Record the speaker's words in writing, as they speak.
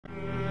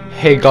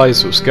Hey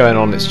guys, what's going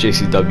on? It's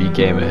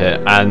JCWgamer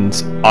here, and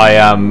I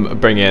am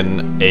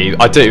bringing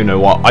I don't even know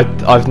what,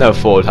 I've never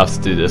thought I'd have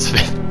to do this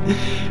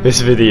this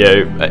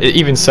video,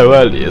 even so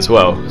early as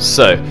well.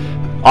 So,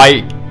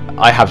 I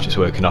have just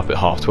woken up at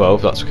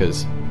 12:30, that's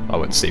because I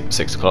went to sleep at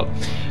 6 o'clock,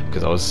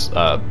 because I was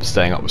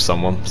staying up with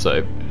someone,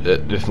 so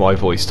if my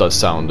voice does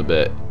sound a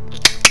bit,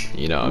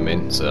 you know what I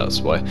mean, so that's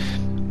why.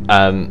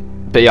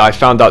 But yeah, I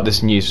found out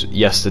this news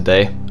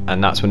yesterday,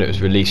 and that's when it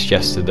was released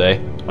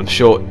yesterday. I'm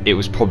sure it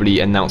was probably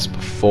announced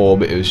before,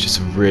 but it was just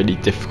a really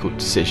difficult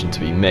decision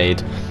to be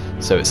made.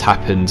 So it's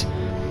happened,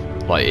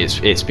 like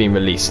it's been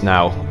released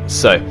now.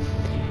 So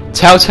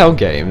Telltale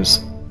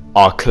Games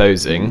are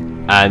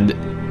closing, and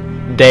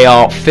they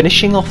are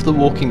finishing off The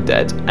Walking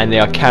Dead, and they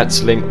are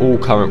cancelling all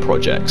current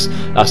projects.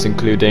 That's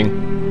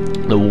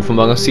including The Wolf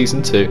Among Us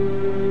Season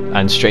 2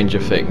 and Stranger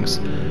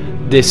Things.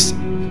 This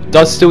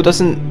still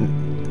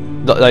doesn't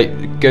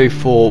go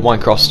for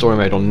Minecraft Story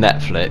Mode on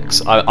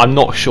Netflix. I'm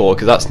not sure,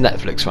 because that's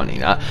Netflix running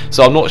that,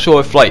 so I'm not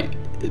sure if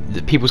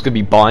people's gonna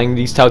be buying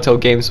these Telltale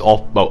games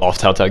off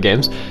Telltale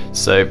Games.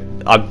 So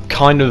I'm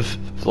kind of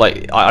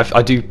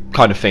I do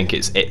kind of think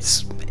it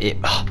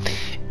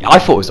I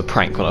thought it was a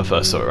prank when I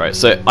first saw it, right?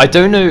 So I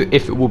don't know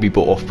if it will be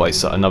bought off by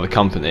another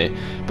company,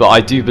 but I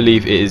do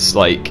believe it is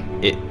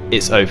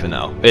it's over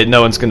now.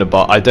 No one's gonna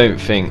buy. I don't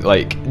think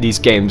these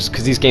games,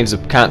 because these games are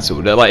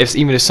cancelled.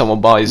 Even if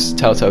someone buys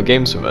Telltale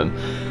Games from them,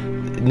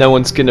 no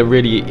one's gonna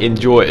really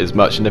enjoy it as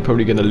much, and they're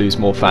probably gonna lose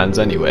more fans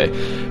anyway.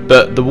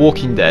 But The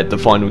Walking Dead, the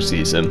final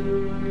season,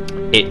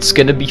 it's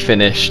gonna be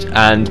finished,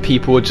 and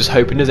people are just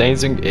hoping it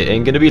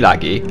ain't gonna be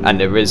laggy, and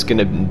there is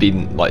gonna be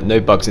no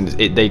bugs in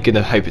it. They're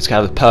gonna hope it's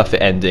gonna have a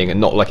perfect ending and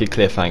not like a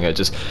cliffhanger.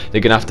 Just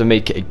they're gonna have to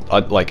make it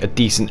a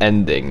decent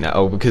ending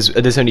now, because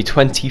there's only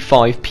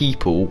 25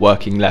 people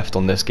working left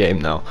on this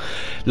game now.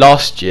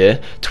 Last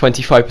year,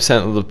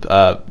 25% of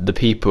the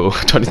people,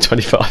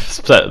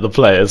 25% of the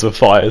players were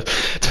fired.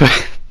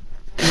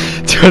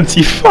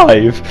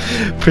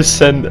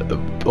 25%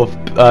 of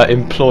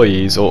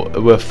employees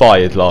were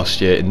fired last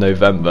year in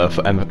November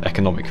for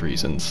economic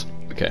reasons.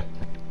 Okay.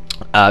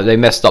 They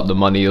messed up the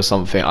money or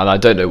something, and I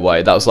don't know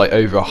why. That was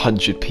over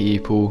 100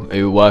 people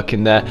who were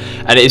working there,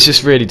 and it's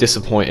just really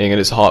disappointing, and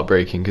it's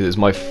heartbreaking, because it's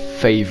my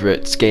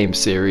favourite game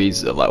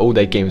series. All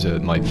their games are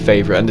my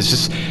favourite, and it's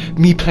just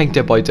me playing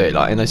Dead by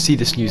Daylight, and I see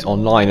this news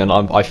online, and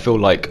I feel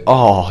like,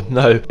 oh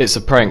no, it's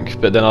a prank.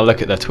 But then I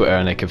look at their Twitter,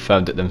 and they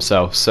confirmed it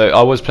themselves. So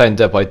I was playing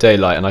Dead by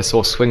Daylight, and I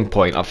saw Swing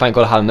Point. I thank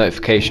God I had a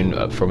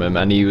notification from him,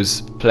 and he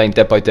was playing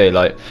Dead by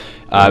Daylight.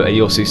 And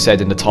he also said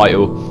in the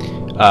title,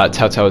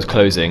 Telltale is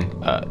closing,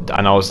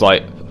 and I was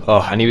like,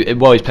 oh, and he's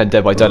playing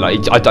Dead by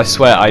Daylight. I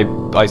swear I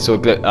saw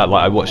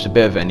I watched a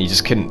bit of it, and he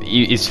just couldn't.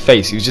 His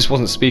face, he just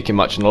wasn't speaking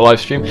much in the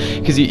live stream,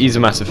 because he's a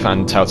massive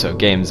fan of Telltale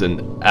Games,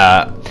 and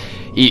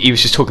he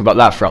was just talking about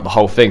that throughout the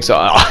whole thing. So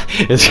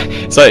it's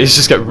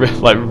just get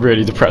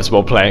really depressed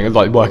while playing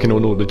and working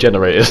on all the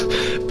generators.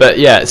 But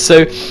yeah,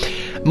 so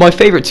my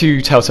favourite two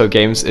Telltale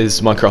games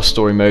is Minecraft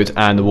Story Mode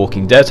and The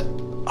Walking Dead.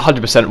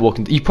 100%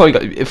 Walking. You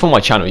probably from my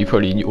channel, you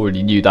probably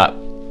already knew that.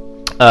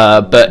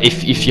 But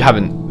if you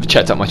haven't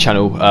checked out my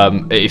channel,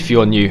 if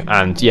you're new,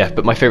 and yeah,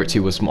 but my favourite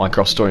two was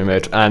Minecraft Story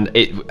Mode and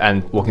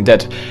Walking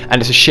Dead, and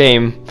it's a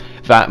shame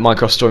that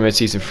Minecraft Story Mode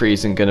Season 3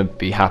 isn't going to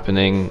be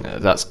happening.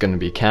 That's going to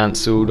be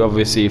cancelled,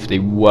 obviously, if they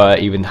were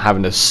even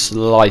having the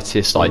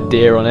slightest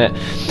idea on it.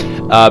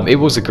 It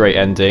was a great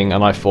ending,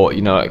 and I thought,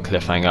 you know, a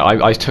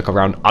cliffhanger. I took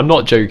around, I'm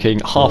not joking,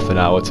 half an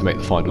hour to make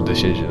the final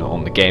decision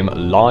on the game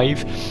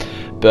live,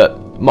 but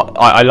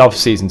I love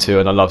Season 2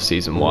 and I love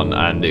Season 1,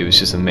 and it was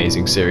just an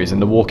amazing series. And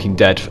The Walking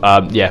Dead,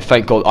 yeah,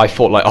 thank God. I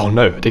thought oh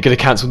no, they're going to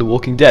cancel The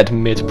Walking Dead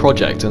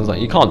mid-project, and I was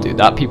like, you can't do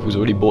that, people's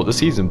already bought the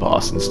Season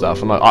Pass and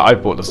stuff. And I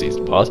bought the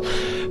Season Pass,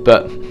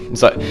 but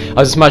it's I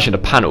just imagined a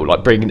panel,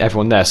 bringing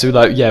everyone there, so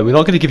yeah, we're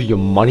not going to give you your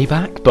money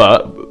back,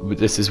 but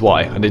this is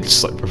why. And they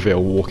just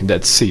reveal Walking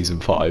Dead Season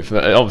 5.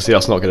 Obviously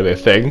that's not going to be a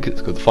thing,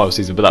 it's got the final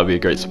season, but that would be a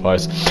great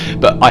surprise.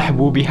 But I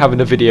will be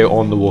having a video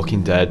on The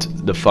Walking Dead,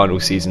 the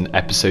final season,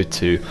 episode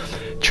 2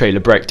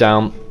 trailer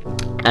breakdown,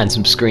 and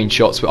some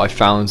screenshots that I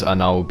found,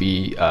 and I'll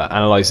be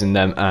analysing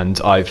them, and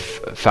I've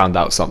found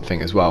out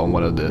something as well on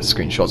one of the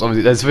screenshots.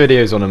 Obviously there's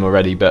videos on them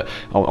already, but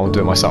I'll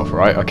do it myself,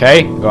 right?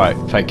 Okay? Right,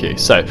 thank you.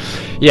 So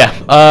yeah,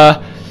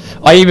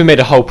 I even made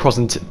a whole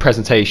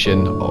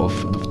presentation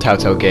of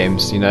Telltale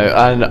Games, you know,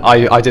 and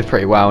I did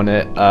pretty well on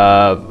it.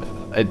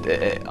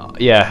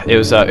 Yeah, it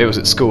was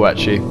at school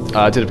actually.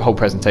 I did a whole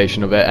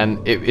presentation of it,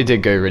 and it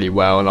did go really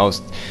well, and I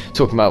was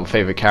talking about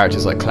favourite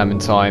characters like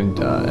Clementine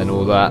and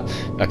all that.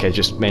 Okay,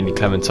 just mainly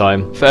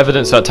Clementine. For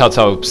evidence that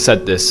Telltale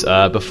said this,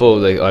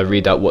 before I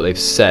read out what they've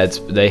said,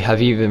 they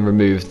have even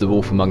removed The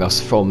Wolf Among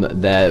Us from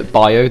their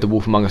bio, The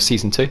Wolf Among Us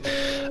Season 2,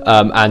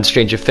 and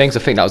Stranger Things, I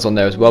think that was on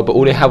there as well, but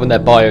all they have on their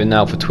bio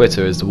now for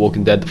Twitter is The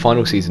Walking Dead, the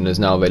final season is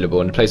now available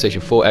on the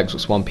PlayStation 4,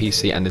 Xbox One,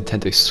 PC and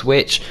Nintendo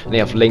Switch, and they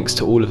have links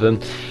to all of them.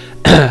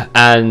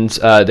 And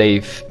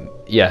they've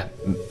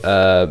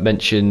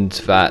mentioned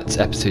that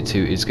episode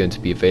 2 is going to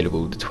be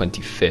available the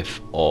 25th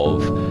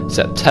of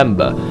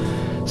September.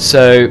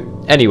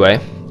 So anyway,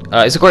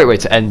 it's a great way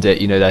to end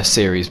it, you know, their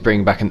series,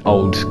 bring back an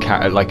old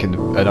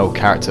an old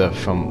character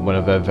from one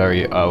of their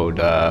very old,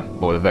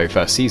 or the very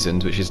first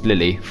seasons, which is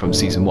Lily from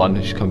season 1,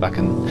 who's come back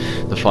in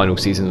the final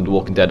season of The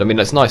Walking Dead. I mean,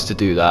 it's nice to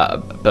do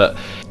that, but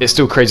it's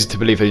still crazy to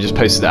believe they just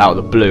posted it out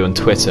of the blue on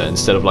Twitter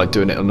instead of like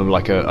doing it on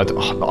like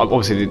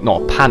obviously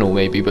not a panel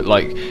maybe, but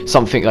like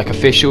something like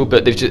official.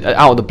 But they've just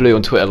out of the blue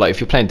on Twitter, like if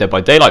you're playing Dead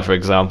by Daylight, for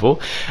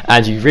example,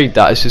 and you read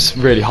that, it's just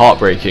really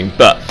heartbreaking.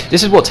 But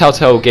this is what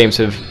Telltale Games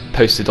have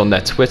posted on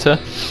their Twitter.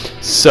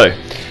 So,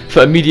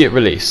 for immediate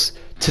release,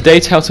 today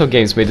Telltale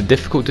Games made a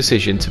difficult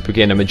decision to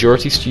begin a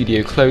majority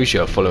studio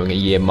closure following a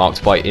year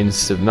marked by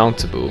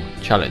insurmountable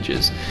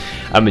challenges.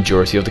 A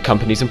majority of the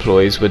company's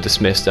employees were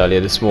dismissed earlier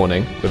this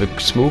morning, with a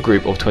small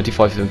group of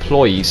 25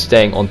 employees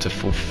staying on to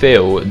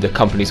fulfill the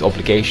company's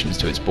obligations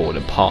to its board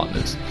and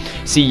partners.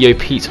 CEO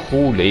Pete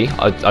Hawley,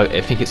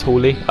 I think it's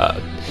Hawley,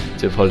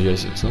 to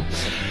apologise if it's not,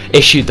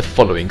 issued the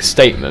following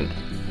statement.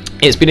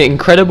 It's been an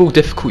incredible,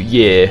 difficult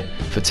year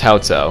for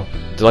Telltale.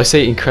 Did I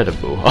say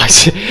incredible?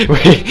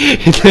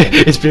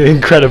 It's been an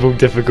incredible,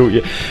 difficult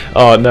year.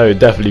 Oh no,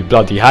 definitely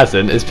bloody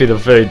hasn't. It's been a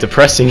very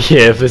depressing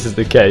year if this is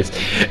the case.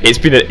 It's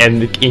been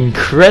an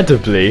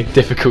incredibly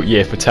difficult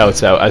year for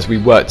Telltale as we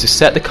worked to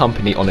set the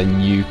company on a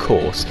new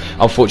course.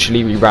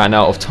 Unfortunately, we ran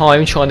out of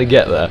time trying to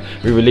get there.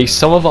 We released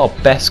some of our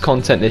best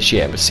content this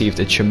year and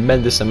received a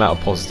tremendous amount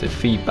of positive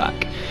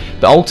feedback.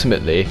 But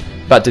ultimately,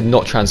 that did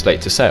not translate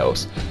to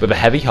sales. With a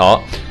heavy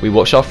heart, we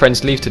watched our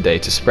friends leave today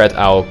to spread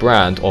our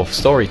brand of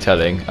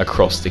storytelling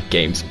across the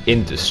games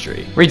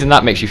industry. Reading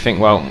that makes you think,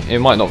 well, it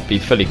might not be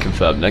fully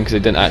confirmed then, because they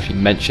didn't actually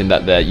mention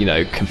that they're, you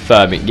know,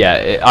 confirming.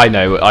 Yeah, I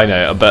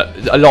know, but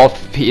a lot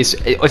of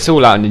it's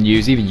all out in the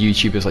news. Even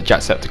YouTubers like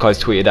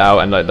JCWgamer tweeted out,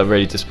 and like they're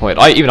really disappointed.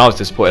 I was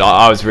disappointed.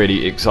 I was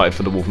really excited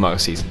for the Wolf Among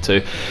Us season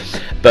 2,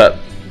 but.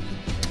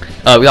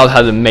 We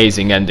had an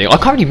amazing ending. I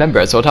can't really remember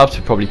it, so I'd have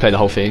to probably play the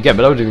whole thing again,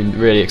 but that would have been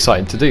really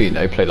exciting to do, you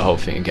know, play the whole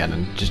thing again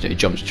and just, you know,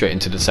 jump straight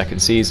into the second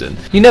season.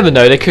 You never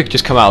know, they could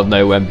just come out of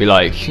nowhere and be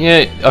like,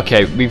 yeah,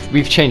 okay,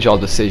 we've changed our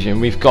decision,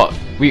 we've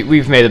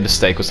made a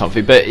mistake or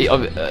something, but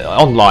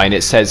online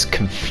it says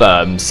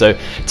confirmed, so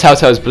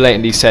Telltale's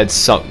blatantly said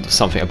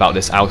something about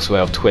this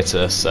elsewhere on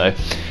Twitter, so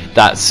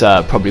that's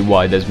probably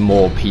why there's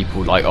more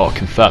people like, oh,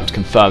 confirmed,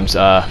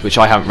 which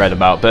I haven't read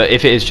about, but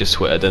if it is just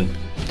Twitter, then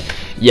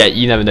yeah,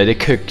 you never know, they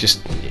could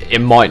just, it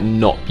might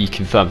not be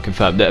confirmed.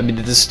 I mean,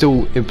 there's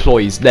still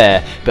employees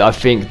there, but I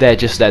think they're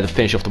just there to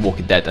finish off The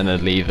Walking Dead and they're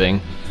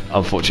leaving,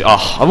 unfortunately.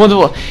 Oh, I wonder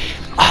what,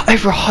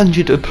 over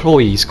 100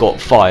 employees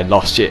got fired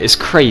last year. It's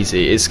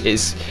crazy. It's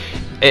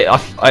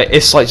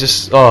like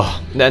just,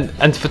 oh,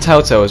 and for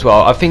Telltale as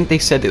well, I think they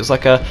said it was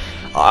like a,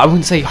 I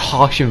wouldn't say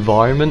harsh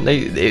environment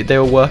they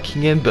were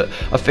working in, but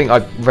I think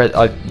I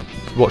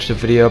watched a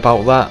video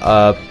about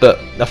that, but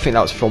I think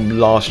that was from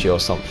last year or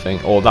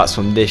something, or that's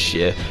from this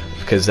year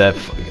because they're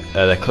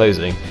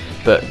closing.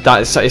 But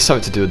that is, it's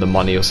something to do with the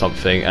money or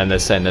something, and they're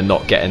saying they're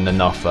not getting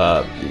enough.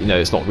 You know,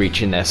 it's not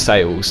reaching their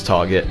sales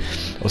target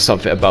or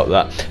something about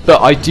that.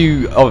 But I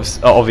do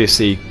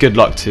obviously good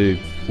luck to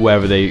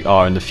wherever they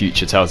are in the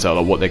future, Telltale,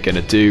 or what they're going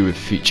to do with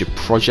future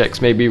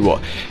projects. Maybe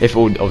what if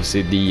obviously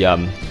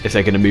if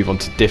they're going to move on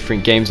to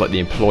different games, like the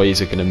employees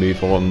are going to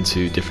move on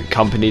to different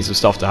companies or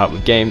stuff to help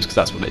with games, because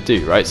that's what they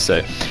do, right?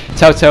 So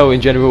Telltale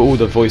in general, all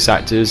the voice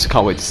actors,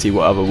 can't wait to see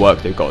what other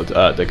work they've got.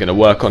 They're going to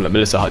work on, like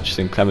Melissa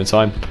Hutchison,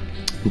 Clementine,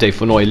 Dave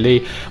Fournoy,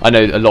 Lee. I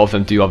know a lot of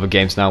them do other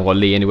games now. Well,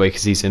 Lee anyway,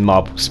 because he's in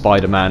Marvel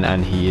Spider-Man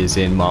and he is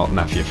in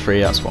Mafia 3.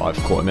 That's what I've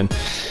caught him in.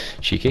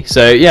 Cheeky.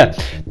 So yeah,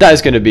 that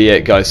is going to be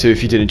it, guys. So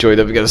if you did enjoy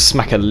that, we're going to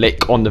smack a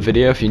like on the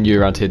video. If you're new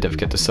around here, don't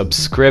forget to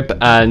subscribe.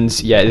 And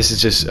yeah, this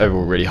is just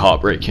overall really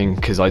heartbreaking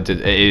because it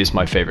is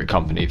my favorite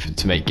company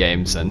to make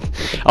games, and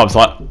I was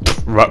like,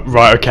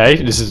 right,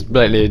 okay, this is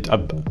blatantly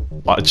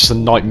just a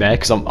nightmare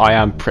because I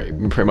am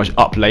pretty much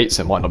up late,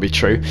 so it might not be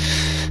true.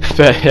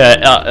 But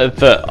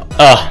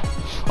yeah,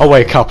 I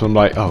wake up and I'm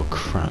like, oh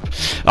crap.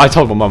 I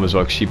told my mum as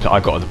well, because I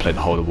got her to play the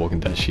whole of Walking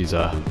Dead. She's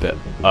a bit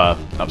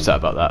upset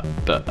about that,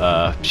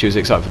 but she was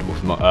excited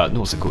for the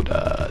what's it called,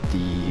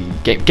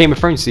 the Game of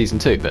Thrones season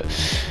 2. But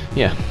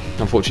yeah,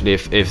 unfortunately,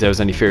 if there was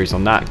any theories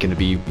on that going to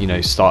be, you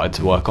know, started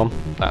to work on,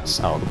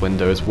 that's out of the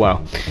window as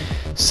well.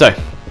 So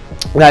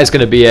that is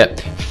going to be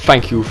it.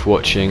 Thank you all for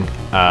watching.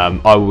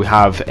 I will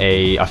have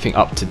I think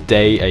up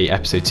today, a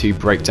episode 2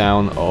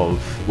 breakdown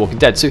of Walking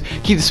Dead. So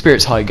keep the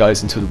spirits high,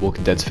 guys, until the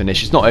Walking Dead's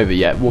finished. It's not over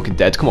yet. Walking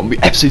Dead, come on,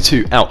 episode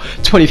 2 out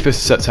 25th of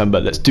September.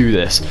 Let's do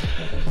this.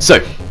 So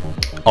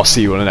I'll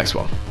see you on the next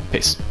one.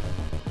 Peace.